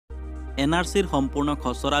NRCৰ সম্পূৰ্ণ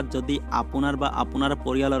খচৰাত যদি আপোনাৰ বা আপোনাৰ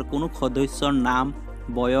পৰিয়ালৰ কোনো সদস্যৰ নাম,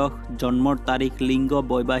 বয়স, জন্মৰ তাৰিখ, লিংগ,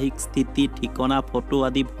 বৈবাহিক স্থিতি, ঠিকনা, ফটো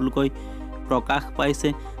আদি ভুলকৈ প্ৰকাশ পাইছে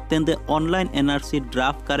তেন্তে অনলাইন NRC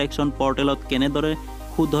ড্ৰাফট কাৰেকশ্যন পৰ্টেলত কেনেদৰে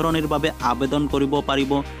শুধৰণিৰ বাবে আবেদন কৰিব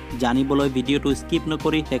পাৰিব জানিবলৈ ভিডিঅ'টো স্কিপ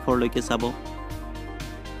নকৰি শেষলৈকে চাব।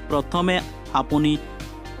 প্ৰথমে আপুনি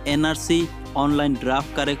NRC online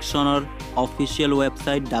draft কাৰেকশ্যনৰ official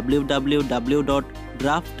website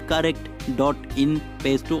www.draftcorrect.in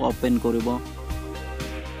পেজটো open কৰিব।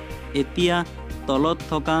 এতিয়া তলত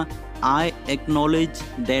থকা I acknowledge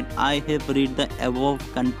that I have read the above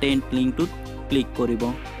content লিংকটোত click কৰিব।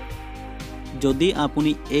 যদি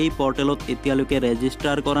আপুনি এই পৰ্টেলত এতিয়ালৈকে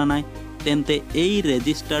ৰেজিষ্টাৰ কৰা নাই তেন্তে এই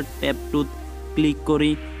ৰেজিষ্টাৰ টেবটোত ক্লিক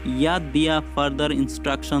কৰি ইয়াত দিয়া ফাৰ্দাৰ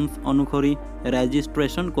ইনষ্ট্ৰাকশ্যনছ অনুসৰি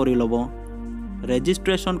ৰেজিষ্ট্ৰেশ্যন কৰি ল'ব।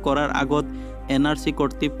 ৰেজিষ্ট্ৰেশ্যন কৰাৰ আগত NRC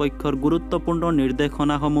কৰ্তৃপক্ষৰ গুৰুত্বপূৰ্ণ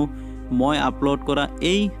নিৰ্দেশনাসমূহ মই আপলোড কৰা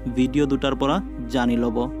এই ভিডিঅ' দুটাৰ পৰা জানি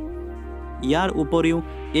ল'ব। ইয়াৰ উপৰিও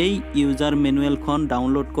এই ইউজাৰ মেনুৱেলখন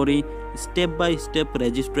ডাউনলোড কৰি ষ্টেপ বাই ষ্টেপ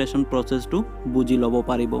ৰেজিষ্ট্ৰেশ্যন প্ৰচেছটো বুজি ল'ব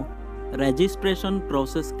পাৰিব। ৰেজিষ্ট্ৰেশ্যন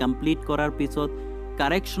প্ৰচেছ কমপ্লিট কৰাৰ পিছত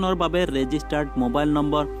কাৰেকশ্যনৰ বাবে ৰেজিষ্টাৰ্ড মোবাইল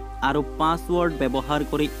নম্বৰ আৰু পাছৱৰ্ড ব্যৱহাৰ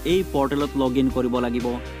কৰি এই পৰ্টেলত লগ ইন কৰিব লাগিব।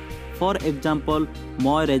 ফৰ এক্সাম্পল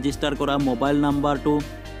মই ৰেজিষ্টাৰ কৰা মোবাইল নাম্বাৰটো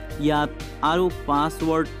ইয়াত আৰু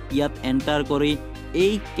পাছৱৰ্ড ইয়াত এণ্টাৰ কৰি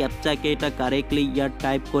এই কেপচাকেইটা কাৰেক্টলি ইয়াত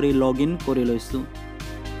টাইপ কৰি লগ ইন কৰি লৈছোঁ।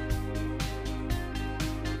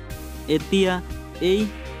 এতিয়া এই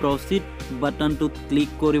প্ৰচিড বাটনটোত ক্লিক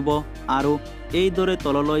কৰিব আৰু এইদৰে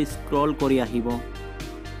তললৈ স্ক্ৰল কৰি আহিব।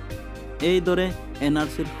 এইদৰে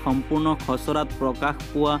NRCৰ সম্পূৰ্ণ খচৰাত প্ৰকাশ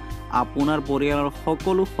পোৱা আপোনাৰ পৰিয়ালৰ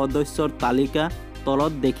সকলো সদস্যৰ তালিকা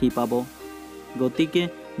তলত দেখি পাব। গতিকে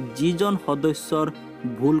যিজন সদস্যৰ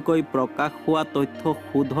ভুলকৈ প্ৰকাশ হোৱা তথ্য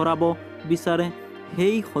শুধৰাব বিচাৰে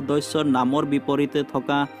সেই সদস্যৰ নামৰ বিপৰীতে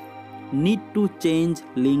থকা নিড টু চেঞ্জ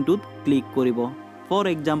লিংকটোত ক্লিক কৰিব। ফৰ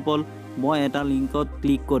এক্সাম্পল মই এটা লিংকত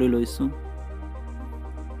ক্লিক কৰি লৈছোঁ।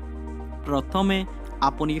 প্ৰথমে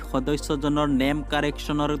আপুনি সদস্যজনৰ নেম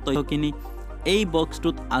কাৰেকশ্যনৰ তথ্যখিনি এই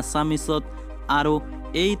বক্সটোত আছামিছত আৰু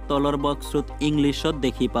এই তলৰ বক্সটোত ইংলিছত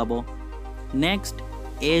দেখি পাব। নেক্সট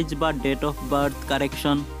এজ বা date of birth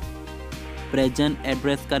correction, present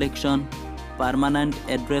address correction, permanent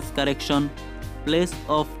address correction, place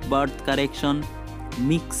of birth correction,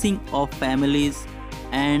 mixing of families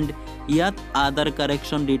and ইয়াত আদাৰ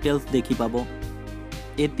কাৰেকশ্যন ডিটেইলছ দেখি পাব।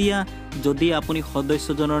 এতিয়া যদি আপুনি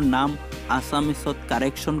সদস্যজনৰ নাম আছামিছত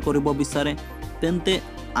কাৰেকশ্যন কৰিব বিচাৰে তেন্তে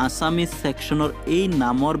আছামিজ ছেকশ্যনৰ এই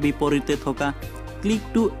নামৰ বিপৰীতে থকা ক্লিক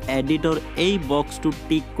টু এডিটৰ এই বক্সটো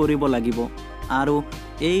টিক কৰিব লাগিব আৰু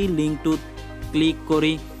এই লিংকটোত ক্লিক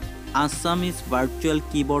কৰি আছামিজ ভাৰ্চুৱেল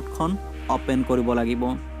কীবৰ্ডখন অপেন কৰিব লাগিব।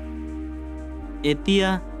 এতিয়া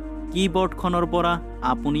কীবৰ্ডখনৰ পৰা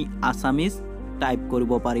আপুনি আছামিজ টাইপ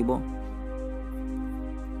কৰিব পাৰিব।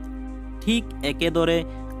 ঠিক একেদৰে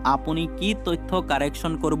আপুনি কি তথ্য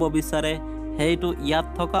কাৰেকশ্যন কৰিব বিচাৰে সেইটো ইয়াত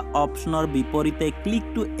থকা অপশ্যনৰ বিপৰীতে ক্লিক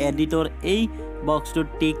টু এডিটৰ এই বক্সটো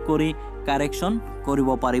টিক কৰি কাৰেকশ্যন কৰিব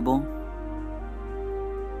পাৰিব।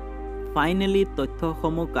 ফাইনেলি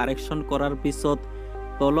তথ্যসমূহ কাৰেকশ্যন কৰাৰ পিছত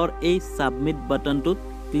তলৰ এই ছাবমিট বাটনটোত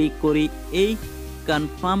ক্লিক কৰি এই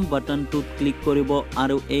কনফাৰ্ম বাটনটোত ক্লিক কৰিব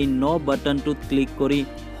আৰু এই ন বাটনটোত ক্লিক কৰি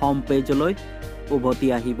হোম পেজলৈ উভতি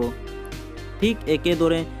আহিব। ঠিক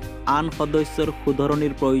একেদৰে আন সদস্যৰ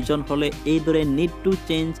শুধৰণিৰ প্ৰয়োজন হ'লে এইদৰে নিড টু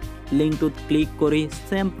চেঞ্জ লিংকটোত ক্লিক কৰি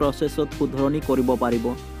চেম প্ৰচেছত শুধৰণি কৰিব পাৰিব।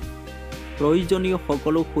 প্ৰয়োজনীয়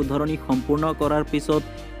সকলো শুধৰণি সম্পূৰ্ণ কৰাৰ পিছত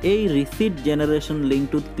এই ৰিচিট জেনেৰেশ্যন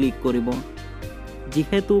লিংকটোত ক্লিক কৰিব।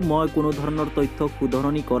 যিহেতু মই কোনো ধৰণৰ তথ্য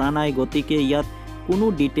শুধৰণি কৰা নাই গতিকে ইয়াত কোনো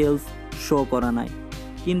ডিটেইলছ শ্ব' কৰা নাই,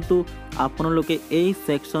 কিন্তু আপোনালোকে এই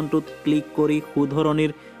ছেকশ্যনটোত ক্লিক কৰি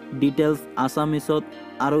শুধৰণিৰ ডিটেইলছ আছামিছত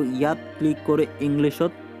আৰু ইয়াত ক্লিক কৰি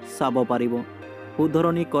ইংলিছত চাব পাৰিব।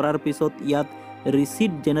 শুধৰণি কৰাৰ পিছত ইয়াত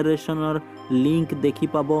ৰিচিট জেনেৰেশ্যনৰ লিংক দেখি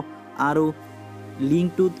পাব আৰু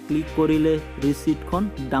লিংকটোত ক্লিক কৰিলে ৰিচিটখন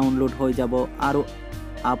ডাউনলোড হৈ যাব আৰু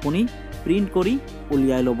আপুনি প্ৰিণ্ট কৰি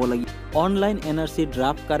উলিয়াই ল'ব লাগিব। অনলাইন NRC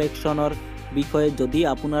ড্ৰাফট কাৰেকশ্যনৰ বিষয়ে যদি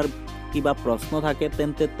আপোনাৰ কিবা প্ৰশ্ন থাকে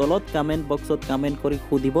তেন্তে তলত কমেণ্ট বক্সত কমেণ্ট কৰি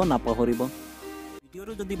সুধিব নাপাহৰিব।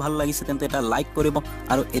 ভিডিঅ'টো যদি ভাল লাগিছে তেন্তে এটা লাইক কৰিব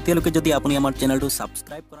আৰু এতিয়ালৈকে যদি আপুনি আমাৰ চেনেলটো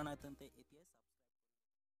ছাবস্ক্ৰাইব কৰা নাই তেন্তে